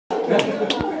Alright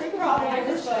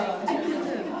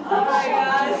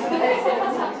guys.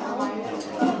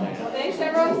 Thanks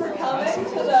everyone for coming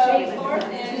to the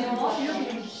 4th annual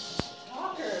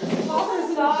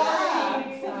Talkers.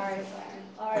 Sorry.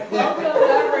 Alright, welcome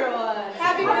everyone.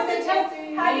 Happy birthday,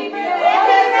 Jessie. Happy birthday.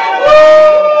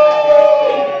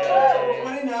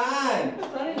 29.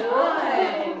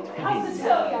 How's the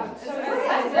so young? It's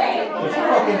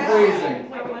fucking freezing.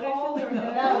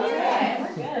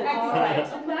 Alright,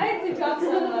 tonight we've got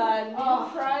some new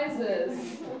prizes.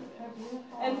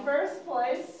 In first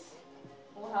place,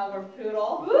 we'll have our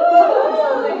poodle.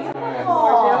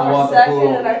 Our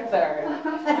second and our third.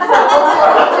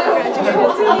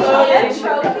 And a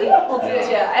trophy.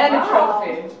 And a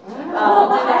trophy.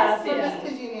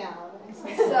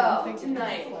 So,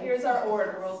 tonight, here's our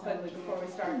order real quickly before we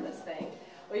start this thing.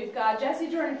 We've got Jessie,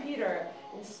 Jordan, Peter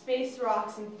in Space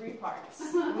Rocks in 3 parts.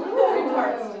 3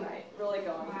 parts tonight. Really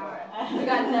going for it. We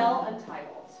got Nell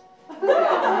Untitled. We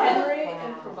got Henry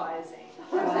Improvising.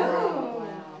 Where's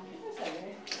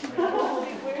Henry?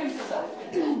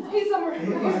 He's somewhere. He's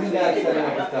in that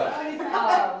setting up stuff.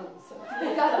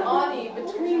 We've got Ani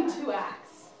between 2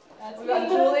 acts. We've got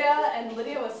Julia and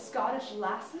Lydia with Scottish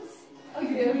Lasses.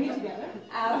 Okay, we get together.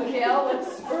 Abigail with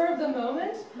Spur of the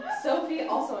Moment. Sophie,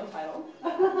 also entitled.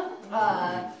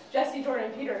 Jessie, Jordan,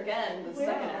 and Peter again, the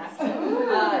second act. And we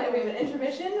have an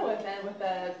intermission with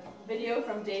a video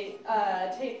from Tate,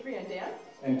 Priya, and Dan.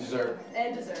 And dessert.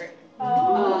 And dessert. So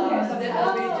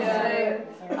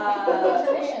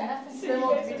then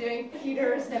we'll be doing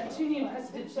Peter's Neptunian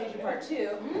Prestidigitation Part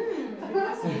 2.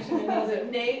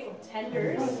 Nate with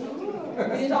Tenders.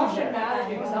 Sasha Matt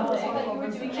doing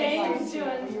something. James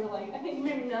doing. I think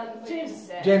maybe not. James is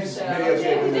sick. James is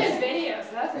videotaping. He did video,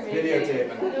 so that's amazing.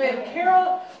 Videotaping. Then we have Carol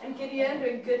and Gideon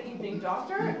doing Good Evening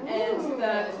Doctor,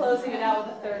 and closing it out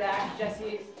with the 3rd act,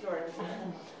 Jessie, Jordan.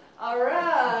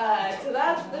 Alright, so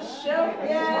that's the show.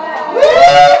 Yeah!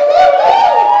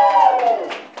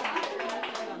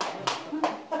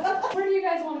 Where do you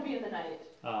guys want to be in the night?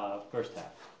 First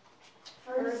half.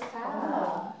 First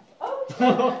half. Oh!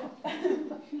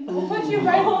 We'll put you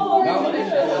right before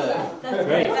intermission. That's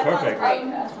great, perfect.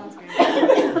 That sounds great.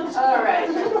 Alright.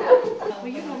 Well,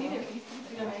 you don't need it.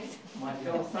 My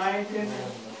fellow scientists,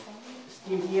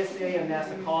 esteemed ESA and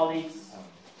NASA colleagues,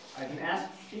 I've been asked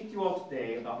to speak to you all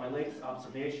today about my latest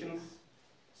observations,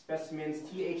 specimens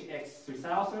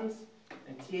THX3000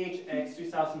 and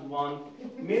THX3001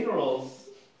 minerals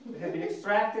that have been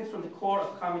extracted from the core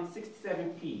of comet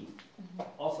 67P,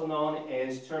 also known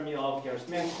as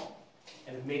Chermyov-Gerasimenko,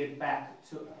 and have made it back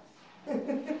to Earth.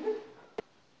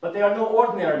 But they are no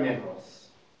ordinary minerals.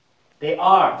 They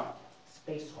are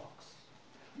space rocks.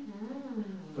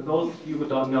 For those of you who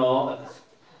don't know, the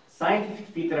scientific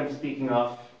feat that I'm speaking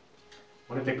of,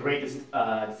 one of the greatest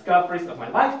discoveries of my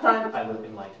lifetime, I will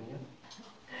enlighten you.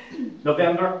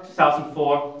 November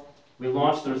 2004, we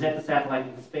launched the Rosetta satellite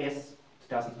into space.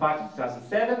 2005 to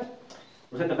 2007,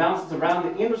 Rosetta bounces around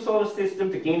the inner solar system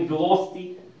to gain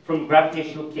velocity from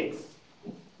gravitational kicks.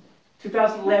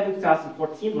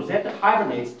 2011-2014, Rosetta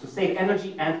hibernates to save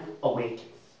energy and awakens.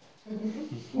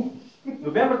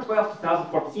 November 12,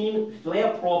 2014,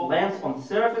 Philae probe lands on the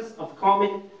surface of the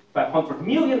comet 500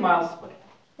 million miles away.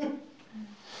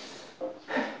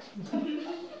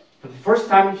 For the first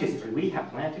time in history, we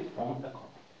have landed on a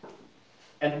comet.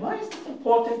 And why is this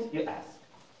important, you ask?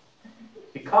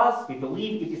 Because we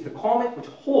believe it is the comet which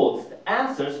holds the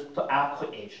answers to our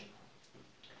creation.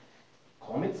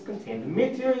 Comets contain the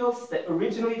materials that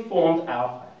originally formed our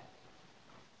planet.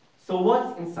 So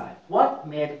what's inside? What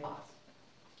made us?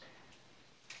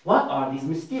 What are these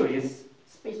mysterious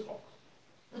space rocks?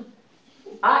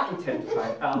 I intend to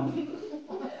find out.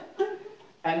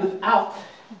 And without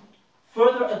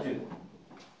further ado,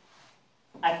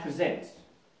 I present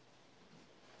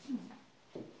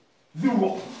the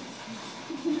rock.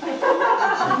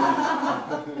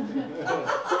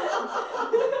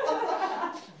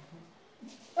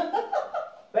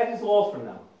 That is all for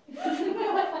now.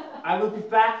 I will be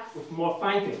back with more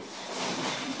findings.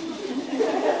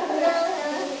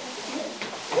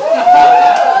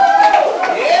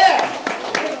 Yeah!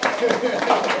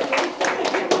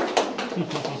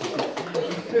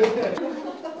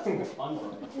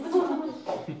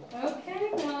 Okay,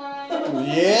 guys.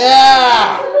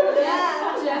 Yeah!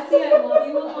 Jessie, I love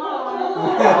you a lot.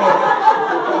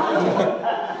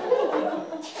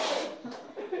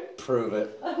 Prove it.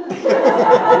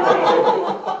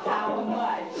 How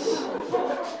much?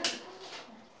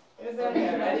 Is that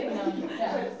ready? No.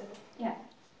 Yeah.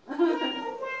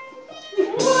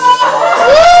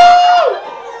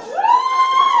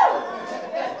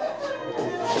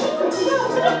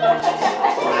 Yeah.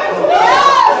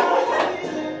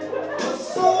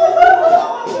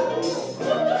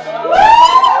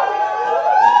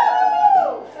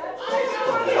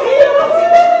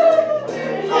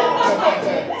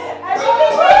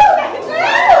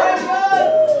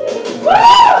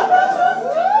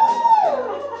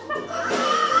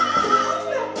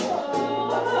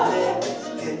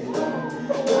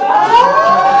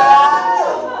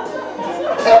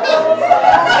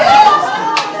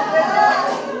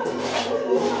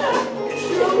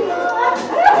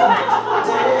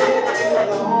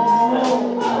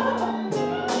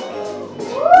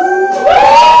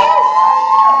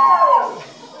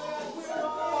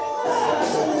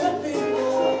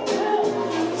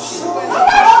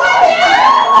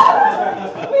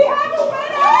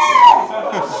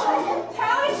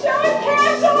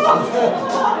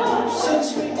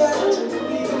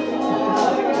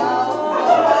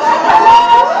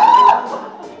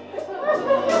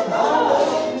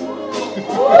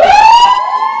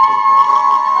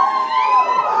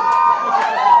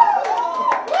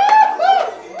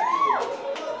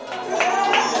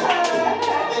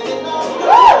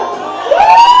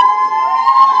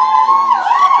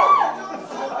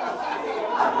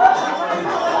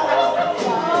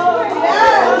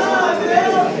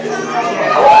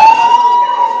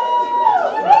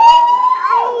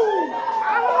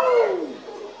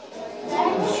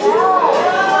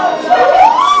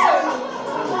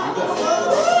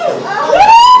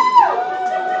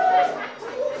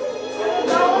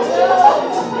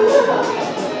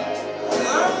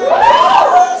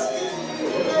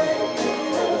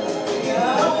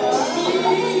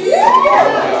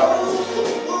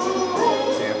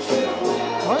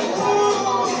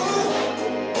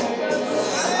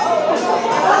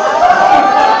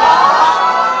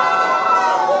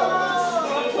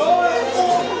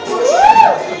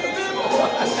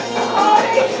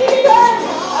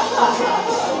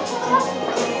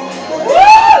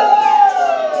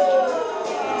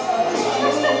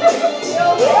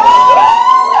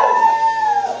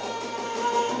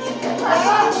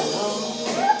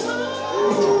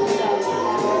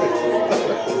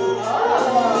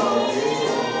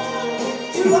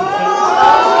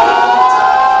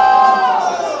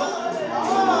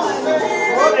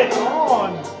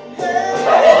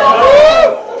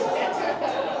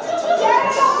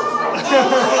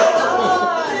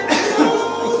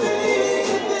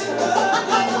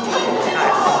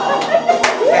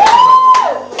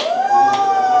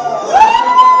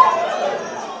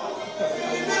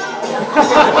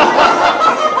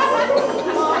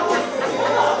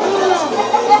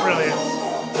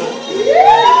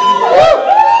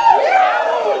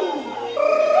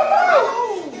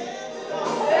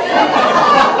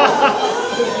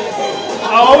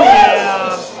 Oh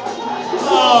yeah!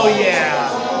 Oh yeah!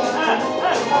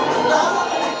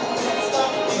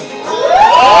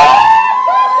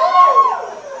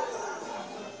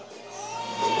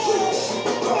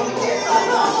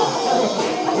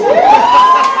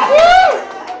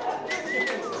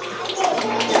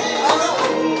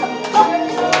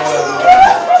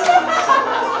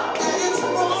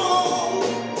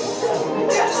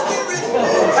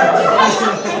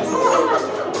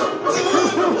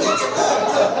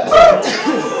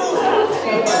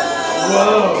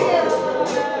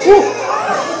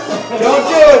 Don't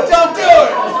do it! Don't do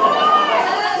it!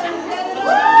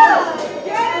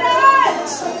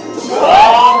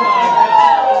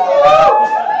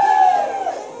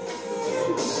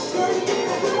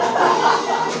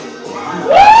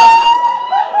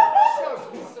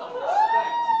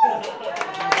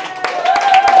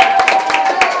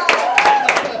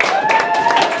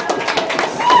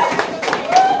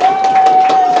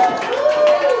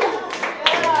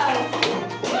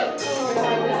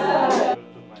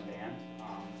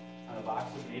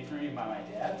 By my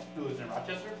dad, who lives in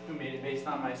Rochester, who made it based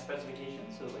on my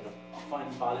specifications. So it was like a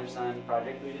fun father-son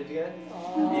project we did together.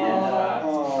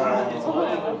 And it's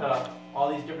loaded with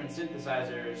all these different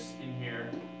synthesizers in here,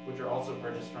 which are also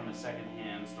purchased from a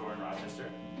second-hand store in Rochester.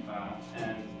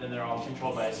 And then they're all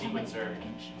controlled by a sequencer.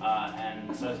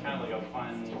 And so it's kind of like a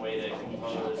fun way to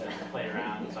compose and play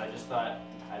around. So I just thought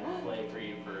I'd play for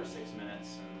you for 6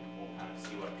 minutes, and we'll kind of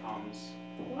see what comes.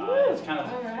 It's kind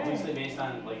of loosely based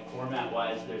on, like,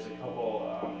 format-wise, there's a couple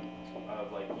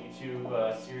of like YouTube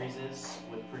series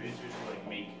with producers who like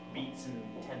make beats in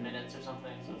 10 minutes or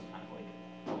something, so it's kind of like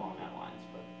along that lines.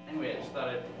 But anyway, I just thought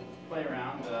I'd play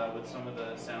around with some of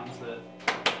the sounds that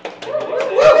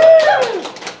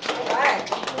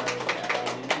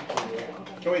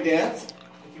Can we dance?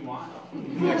 if you want.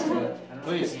 Excellent.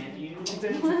 Please.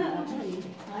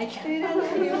 I can.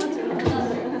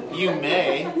 You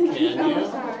may, can you?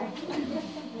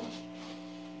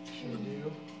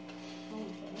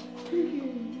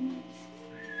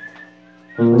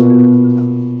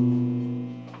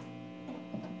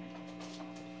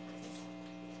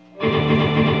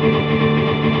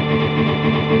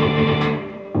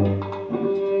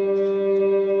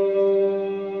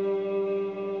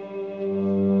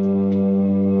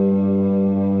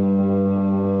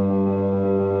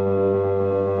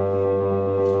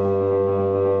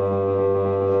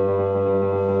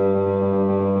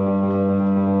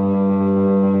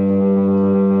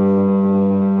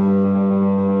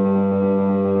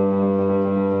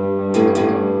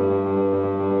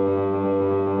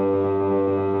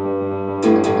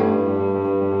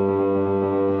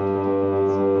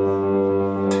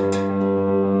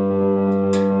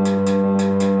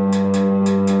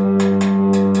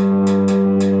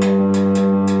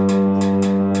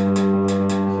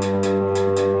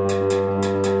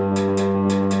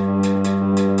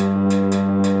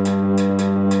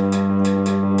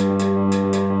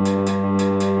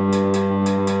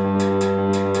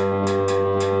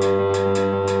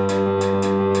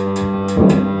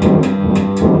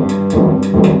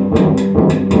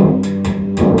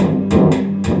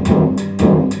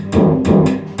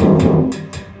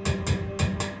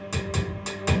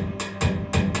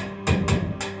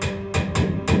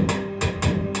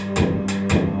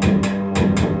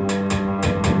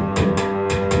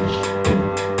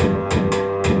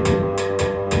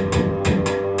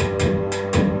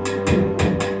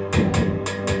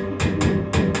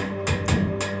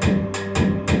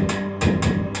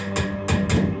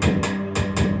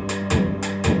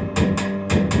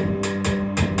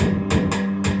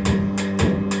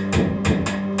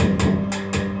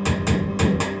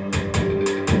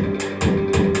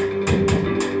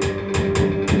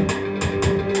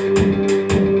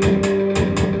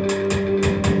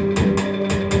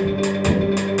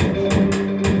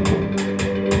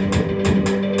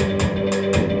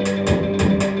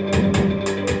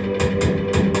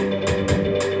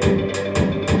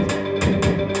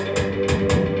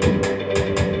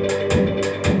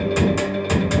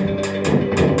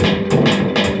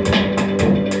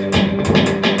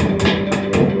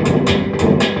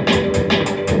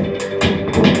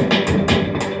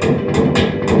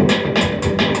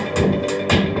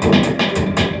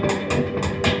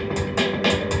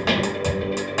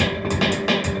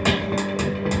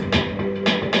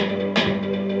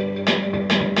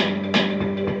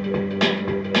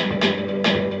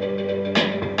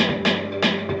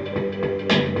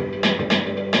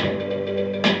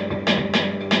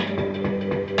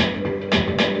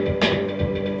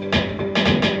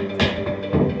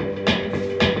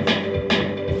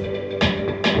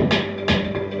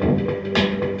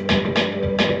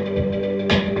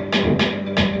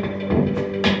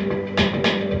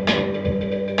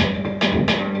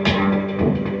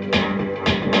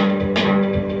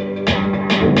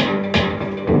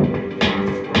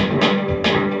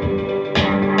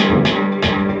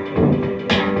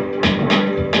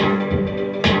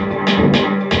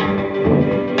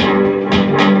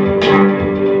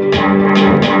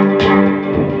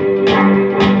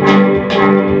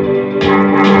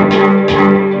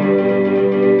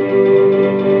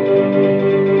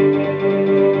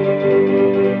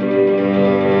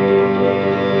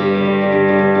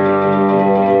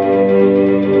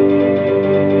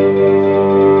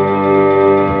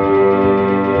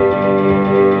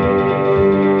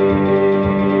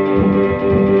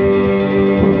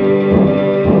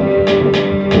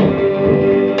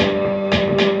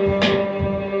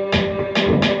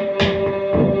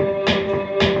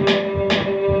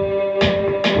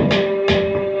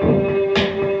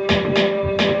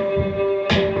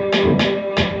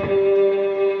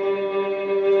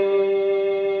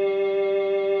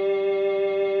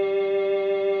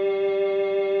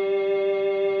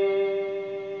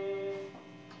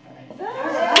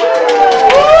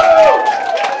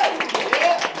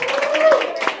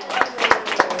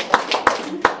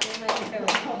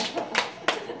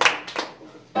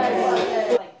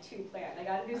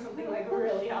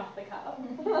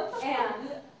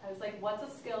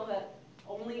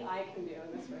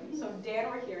 room. So if Dan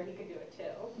were here, he could do it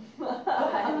too. For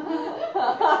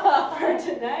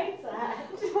tonight's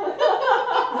act,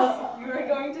 you are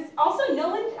going to. Also, no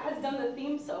one has done the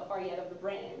theme so far yet of the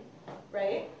brain,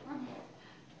 right?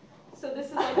 So this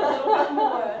is like a little bit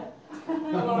more.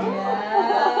 Yeah.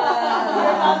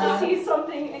 You're about to see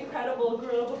something incredible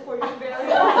grow before your very eyes.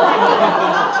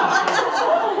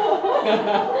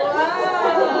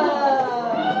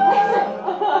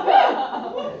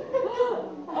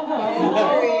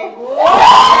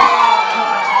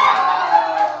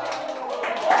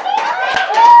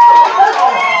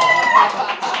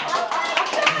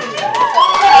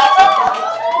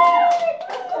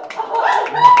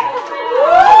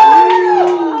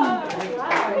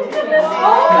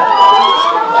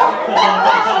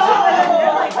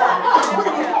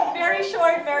 Very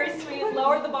short, very sweet.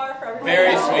 Lower the bar for everyone.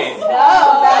 Very sweet.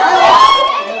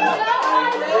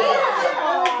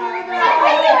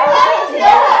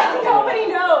 Nobody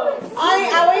knows. I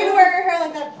want you to wear your hair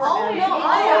like that forever.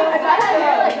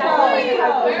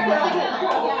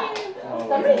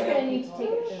 Somebody's gonna need to take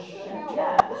it.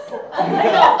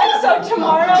 So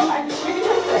tomorrow I'm shooting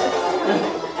this.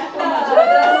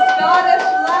 Scottish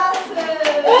lasses.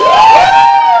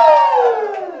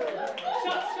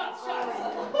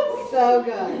 So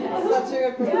good. Such a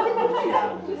good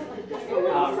performance.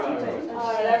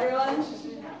 All right, everyone.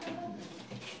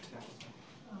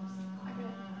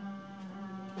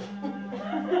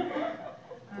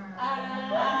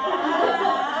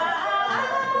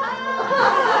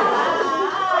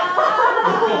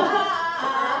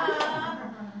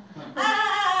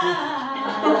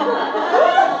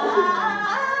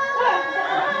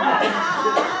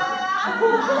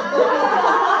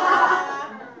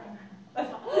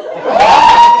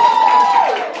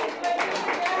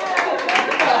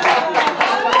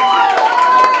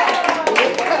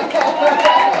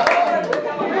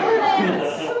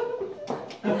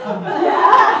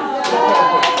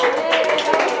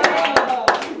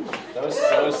 That was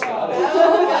so Scottish.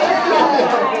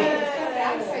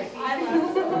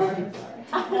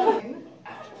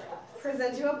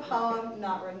 Present you a poem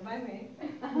not written by me,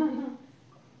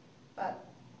 but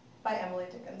by Emily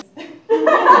Dickens.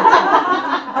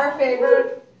 Our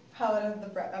favorite poet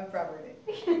of Brevity.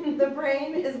 The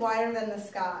brain is wider than the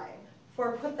sky,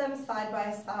 for put them side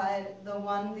by side, the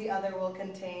one the other will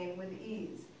contain with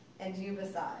ease, and you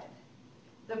beside.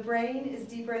 The brain is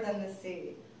deeper than the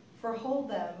sea, for hold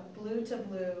them, blue to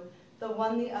blue, the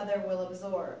one the other will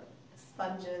absorb,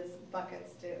 sponges,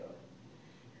 buckets do.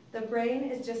 The brain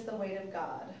is just the weight of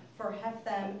God, for heft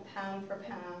them pound for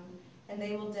pound, and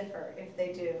they will differ, if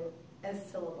they do, as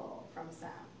syllable from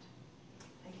sound.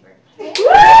 Thank you very much.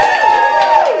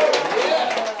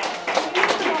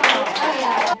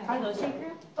 Are those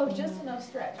shaker? Oh, just enough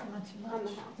stretch, not too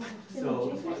much.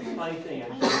 So, funny thing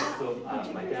actually, so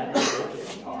my dad built a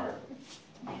guitar.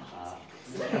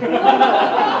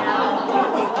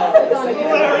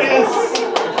 Hilarious.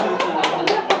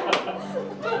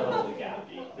 Totally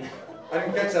gappy. I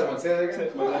didn't catch that one. Say that again.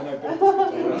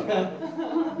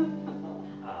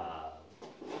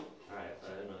 Alright, but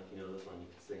I don't know if you know this one, you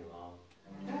can sing along.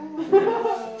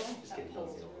 Just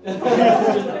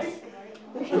kidding.